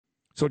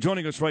So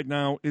joining us right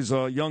now is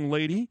a young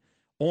lady,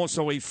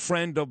 also a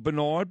friend of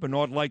Bernard.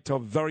 Bernard liked her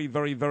very,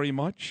 very, very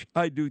much.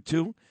 I do,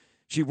 too.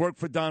 She worked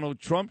for Donald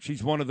Trump.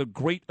 She's one of the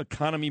great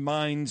economy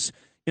minds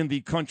in the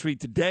country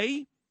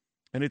today.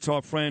 And it's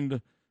our friend,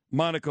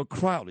 Monica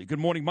Crowley. Good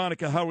morning,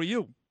 Monica. How are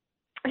you?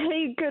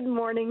 Hey, good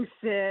morning,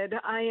 Sid.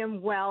 I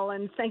am well,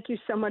 and thank you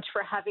so much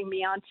for having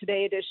me on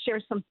today to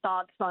share some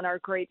thoughts on our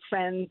great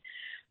friend,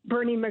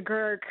 Bernie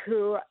McGurk,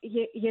 who,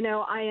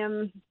 I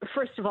am,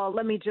 first of all,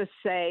 let me just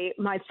say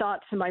my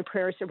thoughts and my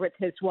prayers are with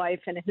his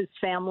wife and his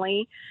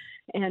family.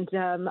 And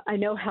I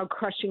know how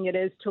crushing it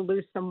is to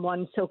lose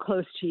someone so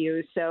close to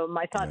you. So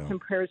my thoughts and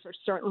prayers are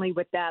certainly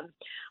with them.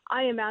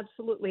 I am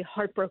absolutely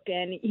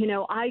heartbroken.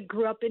 I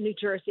grew up in New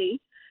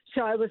Jersey,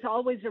 so I was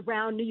always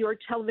around New York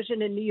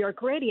television and New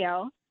York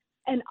radio.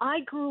 And I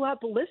grew up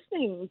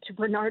listening to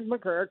Bernard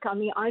McGurk on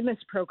the Imus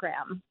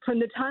program from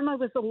the time I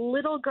was a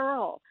little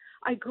girl.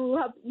 I grew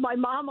up, my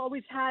mom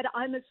always had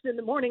Imus in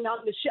the morning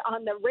on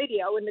the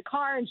radio in the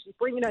car, and she's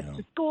bringing us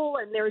to school,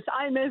 and there's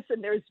Imus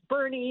and there's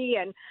Bernie,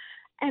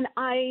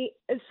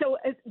 so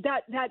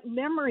that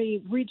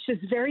memory reaches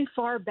very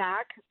far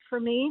back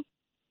for me,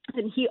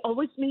 and he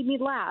always made me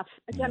laugh.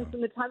 Again, from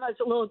the time I was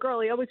a little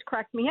girl, he always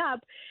cracked me up.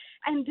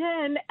 And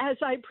then as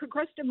I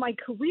progressed in my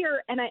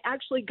career and I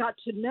actually got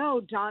to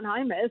know Don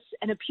Imus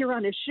and appear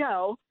on his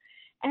show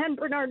and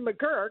Bernard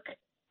McGurk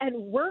and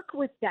work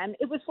with them,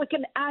 it was like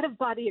an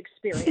out-of-body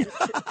experience.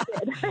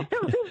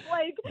 It was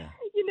like,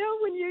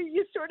 when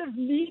you sort of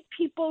meet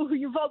people who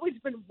you've always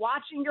been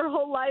watching your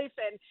whole life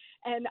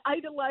and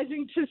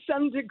idolizing to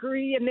some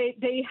degree, and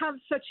they have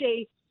such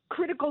a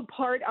critical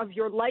part of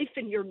your life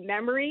and your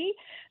memory.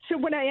 So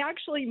when I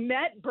actually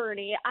met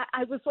Bernie,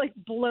 I was like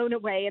blown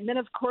away. And then,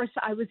 of course,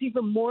 I was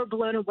even more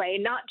blown away,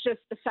 not just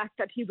the fact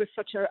that he was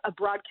such a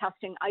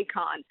broadcasting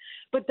icon,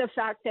 but the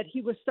fact that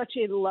he was such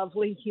a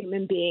lovely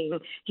human being.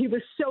 He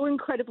was so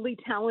incredibly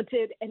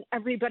talented, and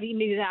everybody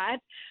knew that.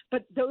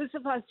 But those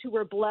of us who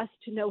were blessed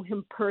to know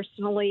him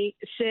personally,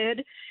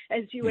 Sid,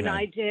 as you and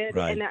I did,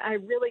 and I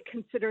really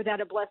consider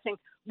that a blessing,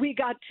 we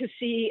got to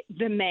see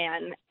the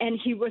man, and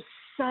he was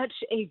such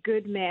a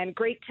good man.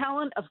 Great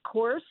talent, of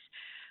course,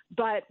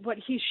 but what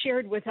he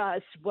shared with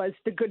us was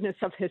the goodness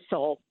of his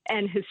soul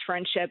and his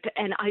friendship,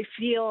 and I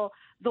feel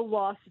the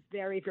loss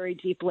very, very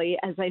deeply,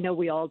 as I know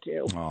we all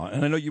do.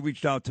 And I know you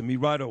reached out to me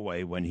right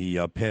away when he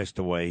passed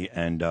away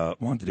and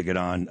wanted to get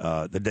on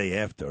the day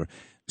after.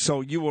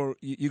 So you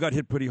got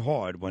hit pretty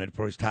hard when it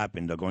first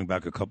happened, going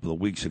back a couple of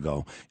weeks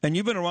ago. And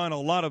you've been around a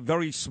lot of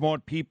very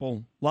smart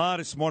people,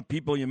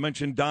 You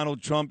mentioned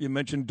Donald Trump, you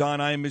mentioned Don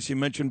Imus, you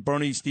mentioned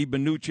Bernie, Steve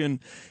Mnuchin,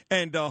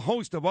 and a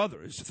host of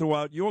others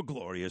throughout your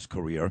glorious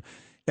career.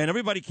 And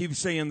everybody keeps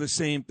saying the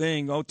same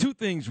thing. Two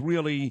things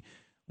really.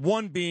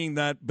 One being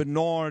that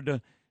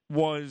Bernard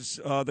was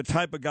the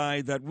type of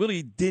guy that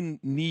really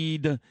didn't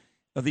need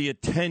the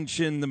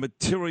attention, the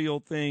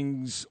material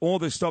things, all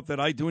the stuff that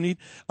I do need.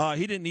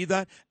 He didn't need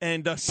that.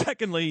 And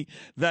secondly,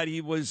 that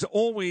he was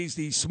always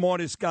the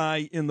smartest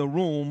guy in the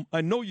room.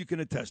 I know you can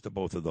attest to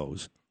both of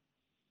those.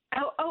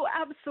 Oh,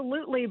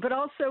 absolutely. But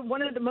also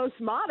one of the most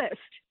modest,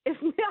 if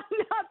not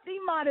the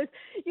modest.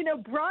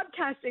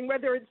 Broadcasting,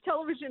 whether it's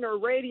television or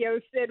radio,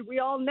 Sid, we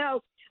all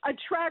know,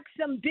 attracts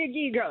some big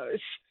egos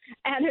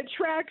and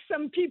attracts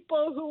some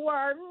people who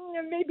are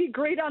maybe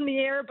great on the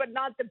air, but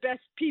not the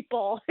best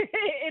people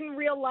in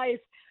real life.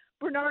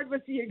 Bernard was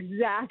the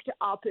exact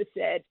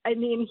opposite. I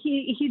mean,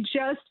 he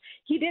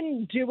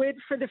didn't do it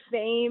for the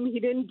fame. He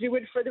didn't do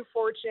it for the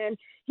fortune.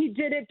 He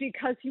did it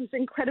because he was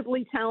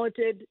incredibly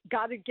talented.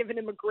 God had given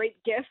him a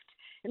great gift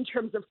in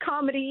terms of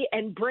comedy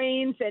and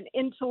brains and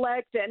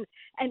intellect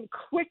and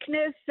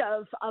quickness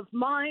of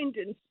mind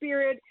and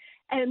spirit.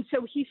 And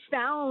so he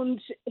found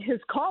his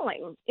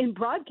calling in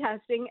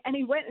broadcasting, and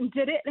he went and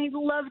did it, and he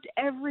loved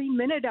every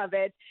minute of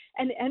it.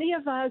 And any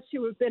of us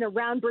who have been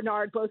around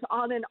Bernard, both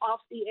on and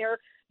off the air,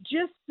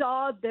 just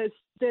saw this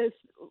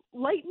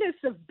lightness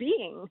of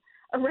being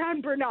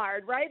around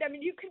Bernard, right? I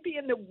mean, you could be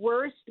in the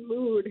worst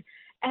mood,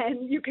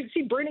 and you could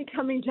see Bernie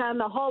coming down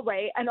the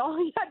hallway, and all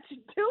he had to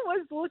do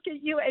was look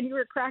at you, and you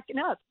were cracking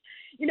up.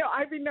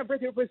 I remember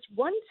there was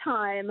one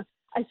time,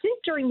 I think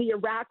during the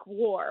Iraq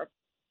War,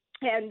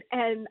 and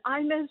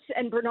Imus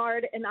and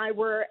Bernard and I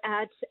were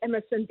at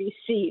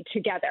MSNBC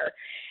together.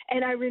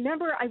 And I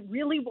remember I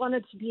really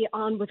wanted to be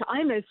on with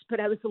Imus, but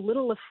I was a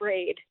little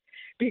afraid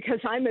because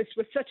Imus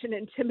was such an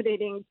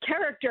intimidating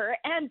character,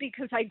 and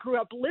because I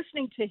grew up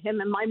listening to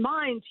him in my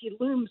mind, he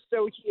loomed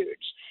so huge.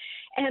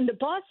 And the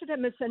boss at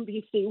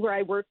MSNBC, where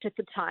I worked at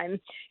the time,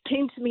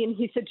 came to me and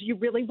he said, "Do you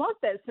really want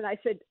this?" And I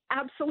said,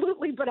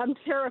 "Absolutely, but I'm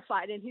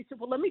terrified." And he said,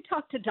 "Well, let me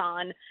talk to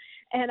Don,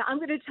 and I'm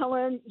going to tell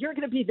him you're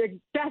going to be the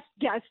best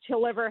guest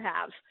he'll ever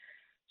have."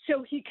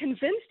 So he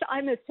convinced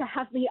Imus to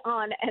have me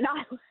on, and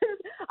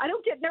I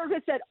don't get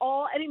nervous at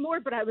all anymore,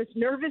 but I was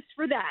nervous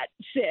for that,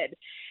 Sid.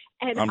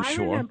 And I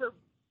remember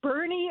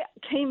Bernie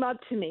came up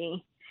to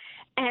me,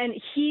 and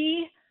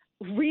he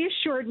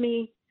reassured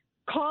me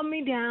calmed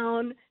me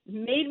down,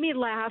 made me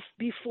laugh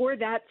before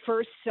that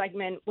first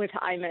segment with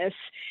Imus,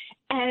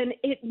 and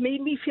it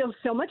made me feel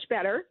so much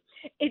better.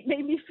 It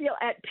made me feel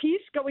at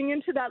peace going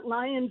into that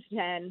lion's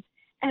den.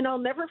 And I'll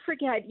never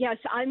forget, yes,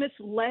 Imus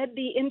led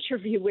the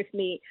interview with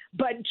me,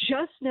 but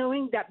just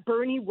knowing that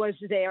Bernie was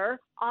there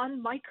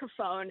on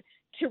microphone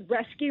to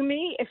rescue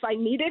me if I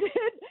needed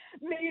it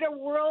made a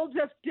world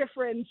of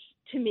difference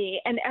to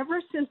me. And ever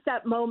since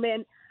that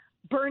moment,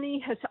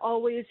 Bernie has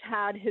always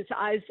had his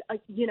eyes,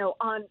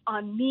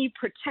 on me,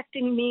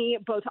 protecting me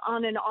both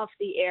on and off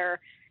the air.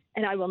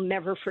 And I will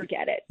never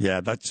forget it. Yeah,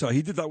 that's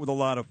he did that with a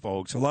lot of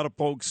folks. A lot of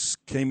folks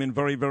came in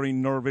very, very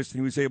nervous, and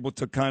he was able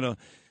to kind of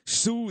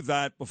soothe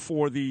that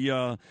before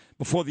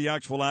the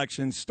actual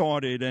action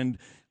started. And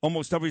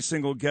almost every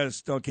single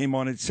guest came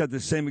on and said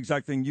the same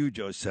exact thing you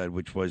just said,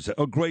 which was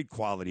a great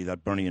quality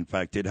that Bernie, in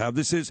fact, did have.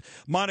 This is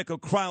Monica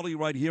Crowley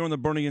right here on the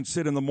Bernie and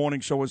Sid in the Morning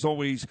Show, as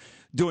always,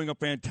 doing a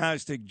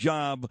fantastic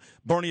job.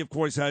 Bernie, of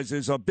course, has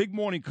his big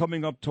morning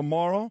coming up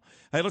tomorrow.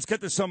 Hey, let's get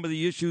to some of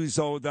the issues,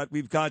 though, that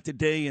we've got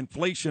today.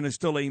 Inflation is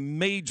still a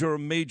major,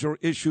 major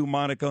issue,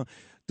 Monica.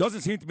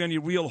 Doesn't seem to be any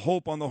real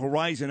hope on the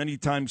horizon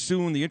anytime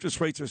soon. The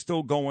interest rates are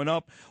still going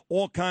up.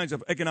 All kinds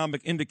of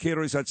economic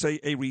indicators that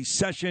say a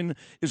recession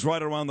is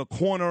right around the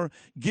corner.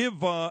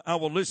 Give our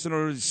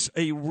listeners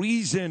a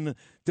reason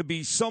to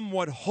be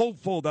somewhat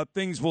hopeful that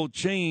things will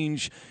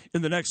change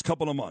in the next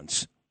couple of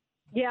months.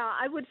 Yeah,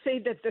 I would say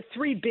that the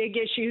three big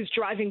issues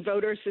driving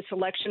voters this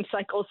election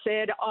cycle,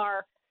 Sid,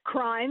 are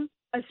crime,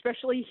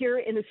 especially here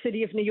in the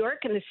city of New York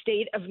and the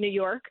state of New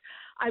York.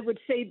 I would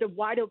say the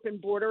wide open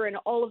border and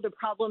all of the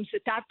problems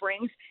that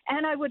brings.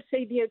 And I would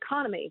say the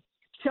economy.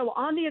 So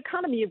on the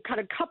economy, you've got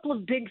a couple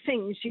of big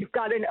things. You've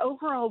got an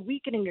overall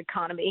weakening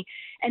economy.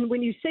 And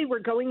when you say we're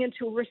going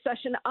into a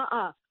recession,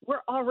 we're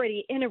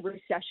already in a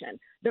recession.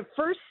 The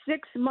first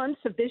 6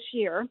 months of this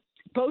year,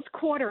 both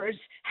quarters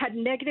had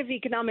negative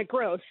economic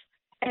growth.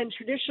 And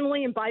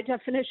traditionally, and by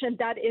definition,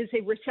 that is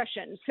a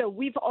recession. So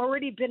we've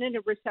already been in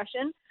a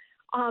recession.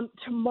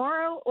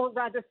 Tomorrow, or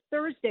rather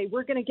Thursday,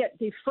 we're going to get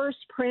the first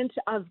print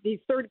of the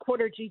third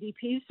quarter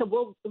GDP.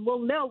 So we'll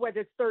know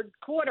whether third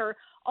quarter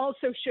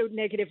also showed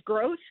negative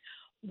growth.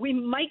 We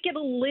might get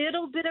a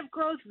little bit of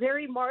growth,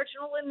 very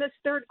marginal in this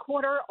third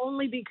quarter,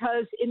 only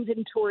because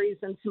inventories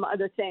and some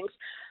other things.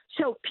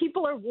 So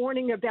people are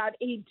warning about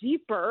a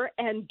deeper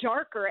and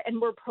darker and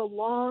more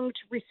prolonged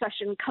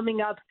recession coming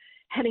up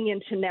heading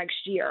into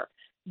next year.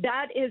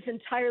 That is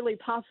entirely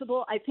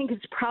possible. I think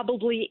it's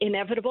probably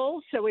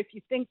inevitable. So if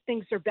you think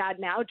things are bad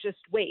now, just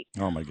wait.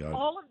 Oh, my God.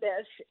 All of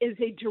this is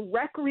a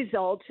direct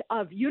result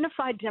of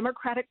unified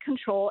Democratic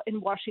control in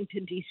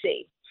Washington,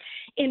 D.C.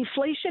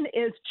 Inflation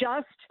is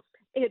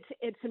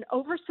it's an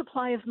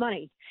oversupply of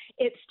money.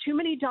 It's too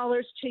many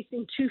dollars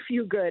chasing too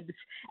few goods.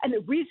 And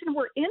the reason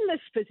we're in this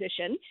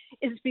position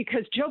is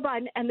because Joe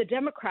Biden and the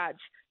Democrats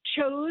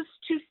chose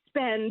to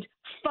spend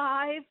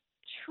 $5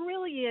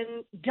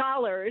 trillion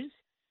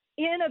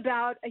in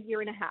about a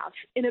year and a half,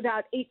 in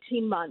about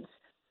 18 months.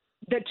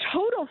 The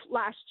total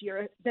last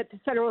year that the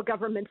federal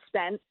government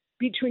spent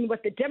between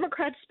what the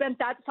Democrats spent,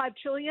 that $5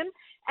 trillion,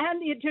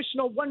 and the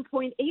additional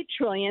 $1.8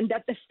 trillion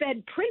that the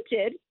Fed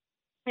printed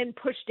and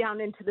pushed down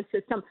into the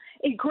system,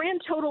 a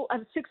grand total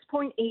of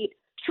 $6.8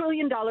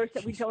 trillion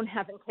that we don't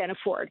have and can't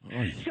afford.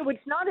 So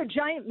it's not a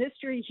giant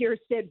mystery here,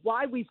 Sid,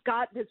 why we've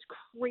got this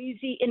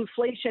crazy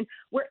inflation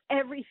where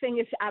everything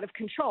is out of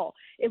control.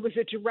 It was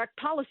a direct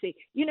policy.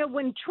 You know,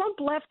 when Trump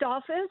left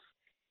office,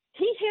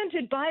 he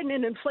handed Biden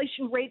an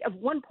inflation rate of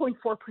 1.4%.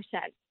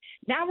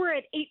 Now we're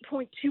at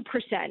 8.2%.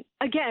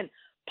 Again,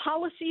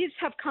 policies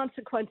have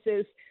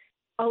consequences.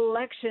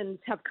 Elections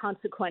have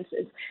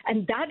consequences.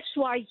 And that's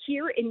why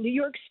here in New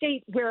York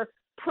State, where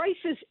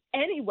prices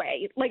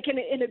anyway, like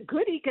in a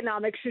good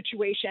economic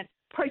situation,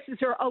 prices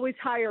are always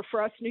higher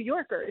for us New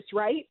Yorkers,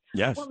 right?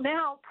 Yes. Well,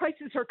 now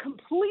prices are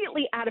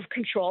completely out of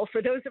control for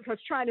those of us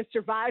trying to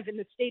survive in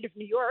the state of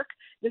New York,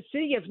 the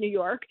city of New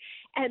York.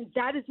 And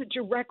that is a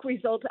direct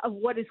result of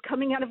what is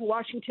coming out of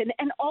Washington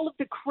and all of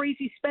the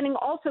crazy spending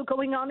also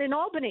going on in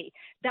Albany.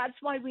 That's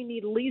why we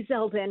need Lee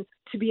Zeldin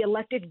to be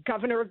elected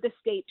governor of the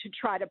state to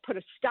try to put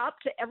a stop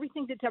to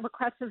everything the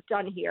Democrats have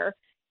done here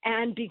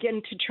and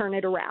begin to turn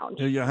it around.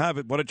 There you have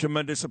it. What a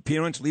tremendous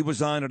appearance. Lee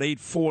was on at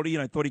 8:40,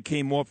 and I thought he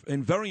came off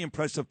in very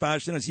impressive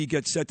fashion as he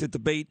gets set to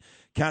debate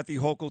Kathy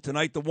Hochul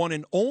tonight, the one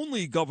and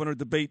only governor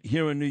debate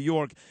here in New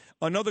York.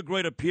 Another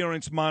great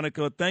appearance,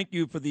 Monica. Thank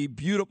you for the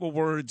beautiful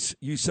words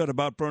you said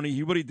about Bernie.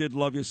 He really did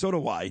love you. So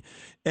do I.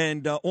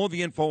 And all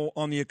the info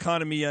on the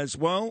economy as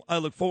well. I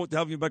look forward to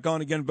having you back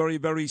on again very,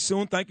 very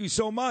soon. Thank you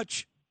so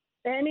much.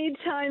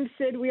 Anytime,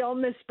 Sid. We all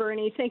miss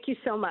Bernie. Thank you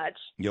so much.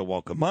 You're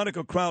welcome.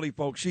 Monica Crowley,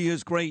 folks, she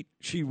is great.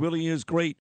 She really is great.